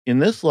In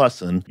this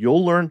lesson,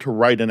 you'll learn to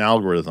write an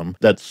algorithm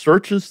that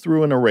searches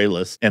through an array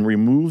list and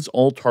removes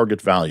all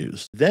target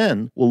values.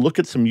 Then, we'll look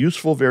at some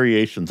useful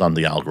variations on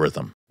the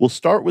algorithm. We'll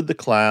start with the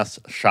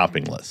class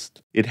shopping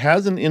list. It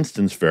has an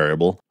instance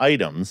variable,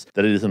 items,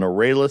 that is an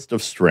array list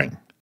of string.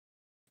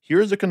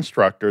 Here's a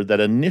constructor that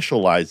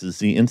initializes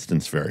the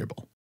instance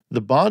variable. The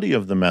body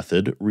of the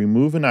method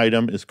remove an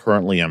item is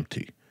currently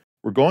empty.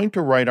 We're going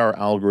to write our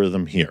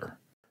algorithm here.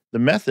 The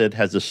method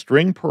has a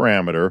string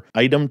parameter,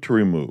 item to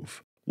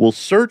remove. We'll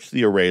search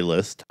the array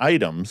list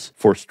items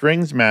for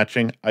strings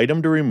matching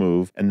item to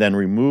remove and then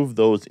remove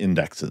those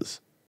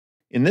indexes.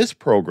 In this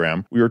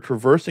program, we are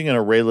traversing an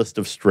array list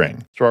of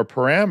string, so our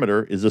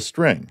parameter is a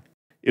string.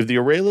 If the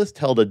array list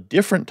held a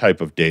different type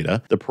of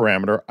data, the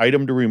parameter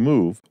item to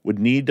remove would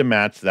need to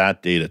match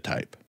that data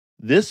type.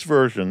 This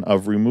version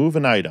of remove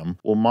an item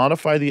will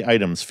modify the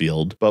items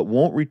field but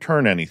won't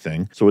return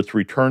anything, so its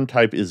return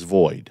type is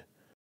void.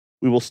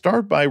 We will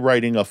start by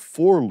writing a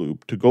for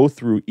loop to go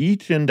through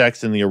each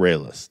index in the array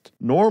list.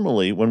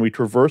 Normally, when we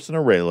traverse an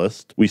array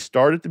list, we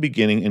start at the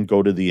beginning and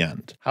go to the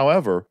end.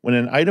 However, when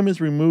an item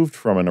is removed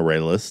from an array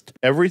list,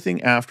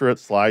 everything after it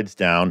slides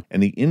down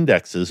and the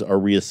indexes are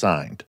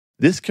reassigned.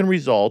 This can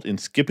result in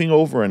skipping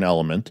over an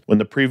element when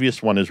the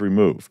previous one is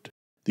removed.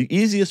 The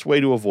easiest way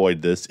to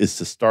avoid this is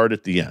to start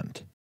at the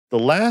end. The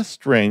last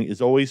string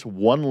is always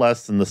one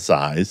less than the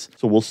size,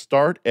 so we'll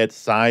start at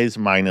size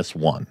minus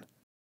 1.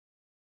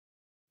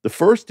 The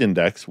first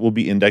index will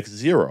be index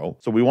 0,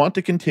 so we want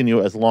to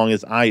continue as long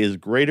as I is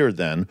greater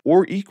than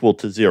or equal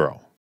to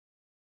 0.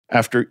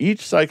 After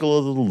each cycle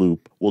of the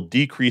loop, we'll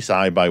decrease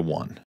I by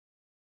 1.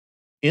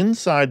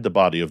 Inside the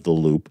body of the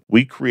loop,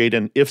 we create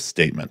an if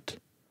statement.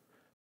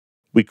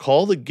 We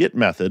call the get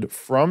method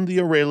from the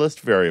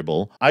ArrayList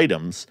variable,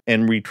 items,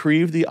 and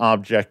retrieve the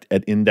object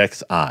at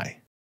index I.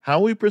 How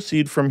we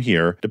proceed from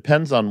here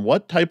depends on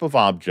what type of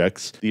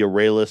objects the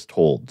ArrayList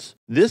holds.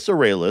 This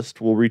ArrayList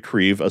will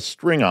retrieve a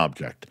string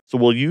object, so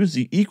we'll use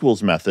the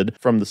equals method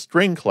from the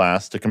string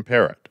class to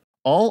compare it.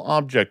 All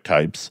object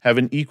types have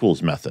an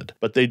equals method,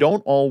 but they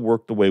don't all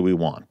work the way we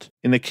want.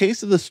 In the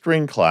case of the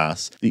string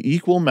class, the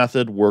equal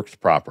method works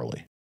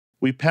properly.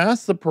 We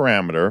pass the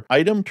parameter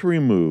item to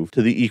remove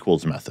to the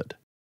equals method.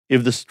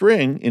 If the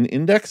string in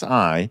index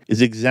I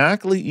is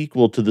exactly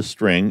equal to the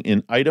string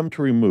in item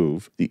to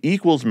remove, the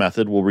equals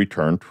method will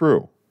return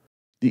true.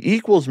 The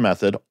equals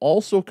method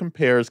also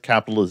compares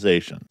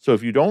capitalization, so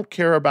if you don't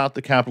care about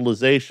the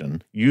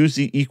capitalization, use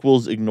the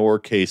equals ignore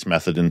case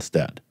method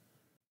instead.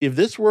 If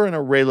this were an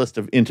array list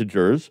of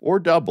integers or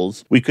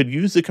doubles, we could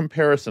use the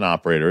comparison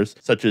operators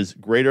such as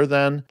greater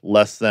than,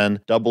 less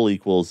than, double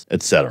equals,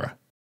 etc.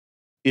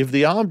 If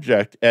the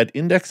object at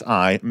index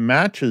I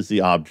matches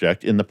the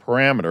object in the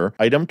parameter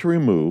item to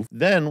remove,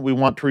 then we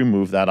want to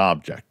remove that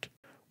object.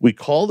 We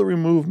call the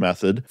remove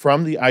method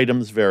from the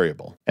items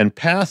variable and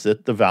pass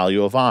it the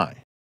value of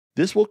I.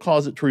 This will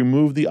cause it to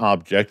remove the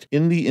object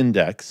in the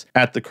index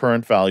at the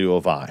current value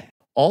of I.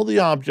 All the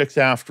objects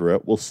after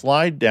it will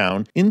slide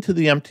down into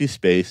the empty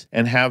space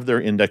and have their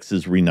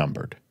indexes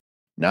renumbered.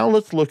 Now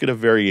let's look at a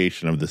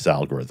variation of this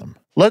algorithm.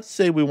 Let's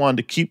say we wanted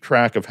to keep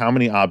track of how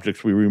many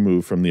objects we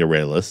remove from the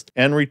array list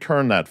and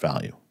return that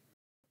value.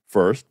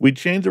 First, we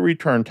change the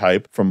return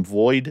type from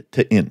void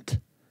to int.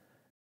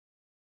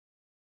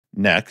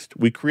 Next,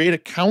 we create a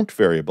count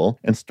variable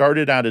and start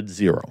it out at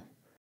 0.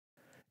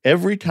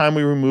 Every time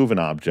we remove an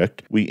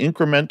object, we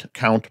increment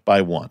count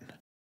by 1.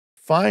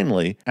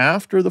 Finally,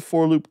 after the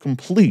for loop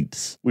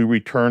completes, we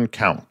return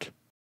count.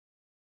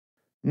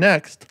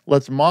 Next,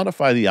 let's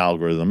modify the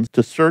algorithm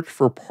to search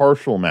for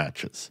partial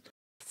matches.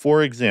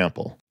 For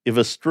example, if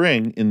a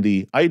string in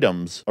the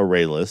items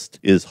array list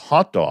is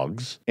hot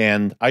dogs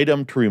and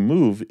item to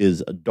remove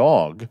is a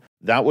dog,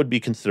 that would be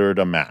considered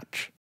a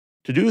match.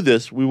 To do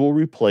this, we will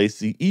replace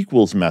the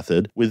equals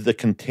method with the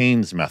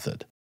contains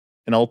method.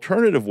 An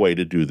alternative way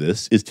to do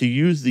this is to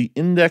use the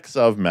index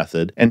of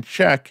method and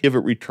check if it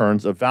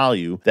returns a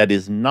value that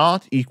is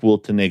not equal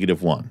to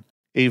 -1.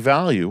 A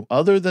value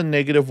other than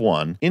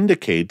 -1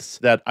 indicates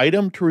that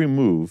item to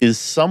remove is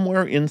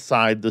somewhere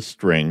inside the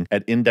string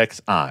at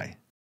index I.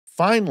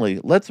 Finally,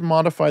 let's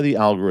modify the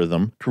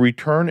algorithm to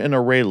return an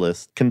array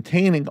list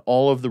containing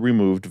all of the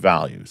removed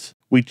values.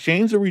 We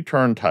change the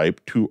return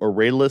type to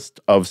ArrayList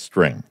of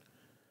string.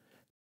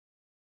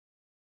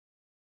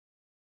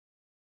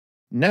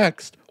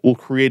 Next, we'll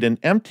create an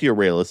empty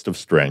ArrayList of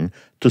string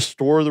to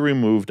store the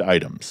removed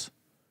items.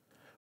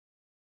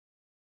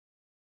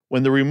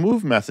 When the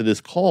remove method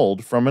is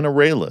called from an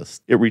array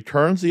list, it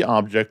returns the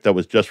object that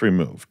was just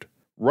removed.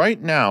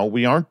 Right now,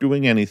 we aren't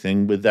doing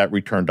anything with that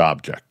returned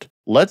object.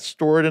 Let's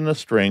store it in a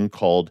string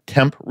called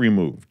temp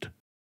removed.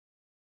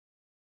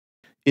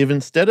 If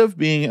instead of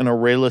being an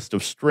array list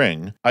of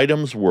string,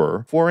 items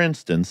were, for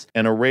instance,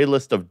 an array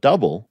list of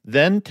double,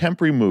 then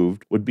temp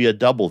removed would be a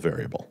double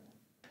variable.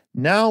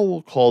 Now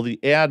we'll call the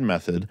add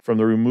method from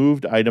the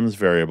removed items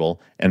variable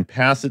and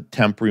pass it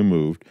temp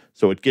removed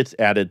so it gets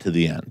added to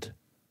the end.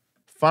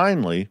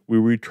 Finally, we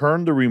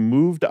return the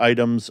removed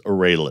items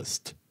array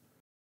list.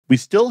 We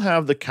still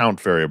have the count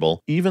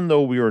variable, even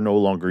though we are no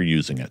longer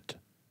using it.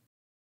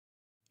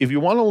 If you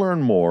want to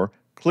learn more,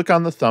 click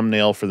on the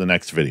thumbnail for the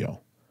next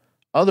video.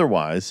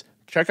 Otherwise,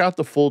 check out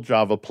the full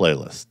Java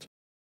playlist.